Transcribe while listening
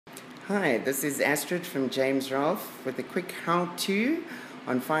Hi, this is Astrid from James Ralph with a quick how-to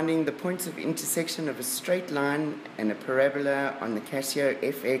on finding the points of intersection of a straight line and a parabola on the CASIO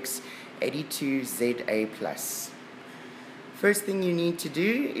fx-82ZA+. First thing you need to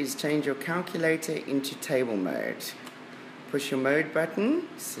do is change your calculator into table mode. Push your mode button,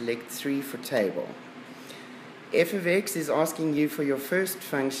 select 3 for table. F of x is asking you for your first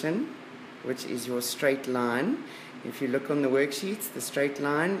function, which is your straight line. If you look on the worksheets, the straight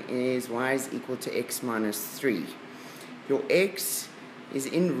line is y is equal to x minus 3. Your x is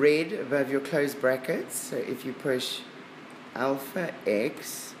in red above your closed brackets, so if you push alpha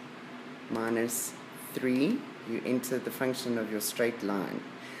x minus 3, you enter the function of your straight line.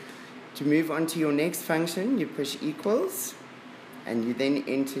 To move on to your next function, you push equals, and you then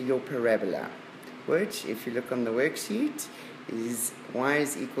enter your parabola, which, if you look on the worksheet, is y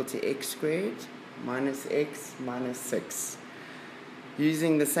is equal to x squared minus x minus 6.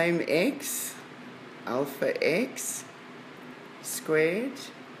 Using the same x, alpha x squared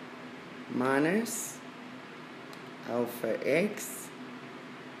minus alpha x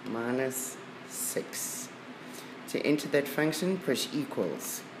minus 6. To enter that function, push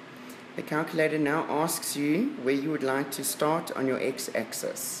equals. The calculator now asks you where you would like to start on your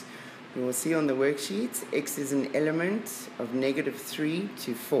x-axis. You will see on the worksheets, x is an element of -3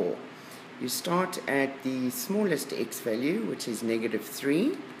 to 4. You start at the smallest x value, which is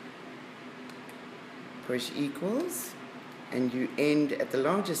 -3, push equals, and you end at the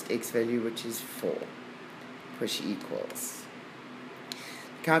largest x value, which is 4, push equals.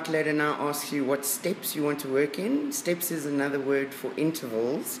 The calculator now asks you what steps you want to work in. Steps is another word for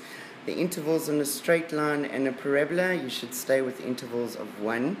intervals. The intervals on a straight line and a parabola, you should stay with intervals of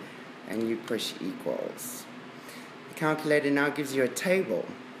 1, and you push equals. The calculator now gives you a table.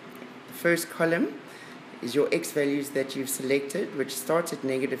 The first column is your x values that you've selected, which start at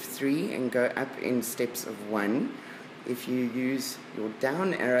 -3 and go up in steps of 1. If you use your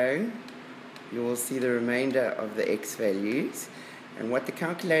down arrow, you will see the remainder of the x values. And what the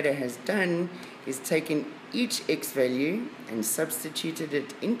calculator has done is taken each x value and substituted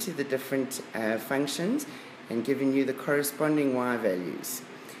it into the different functions and given you the corresponding y values.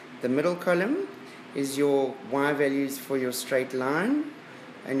 The middle column is your y values for your straight line,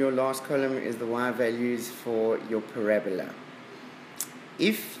 and your last column is the y values for your parabola.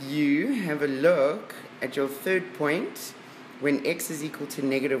 If you have a look at your third point, when x is equal to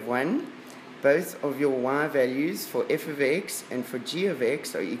 -1, both of your y values for f of x and for g of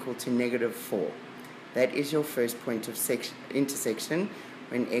x are equal to -4. That is your first point of intersection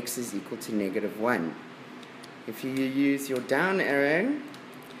when x is equal to -1. If you use your down arrow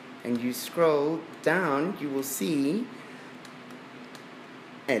and you scroll down, you will see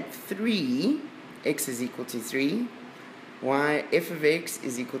at 3, x is equal to 3, f of x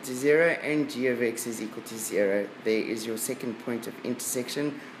is equal to 0, and g of x is equal to 0. There is your second point of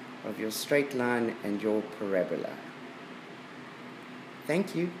intersection of your straight line and your parabola.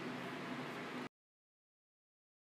 Thank you.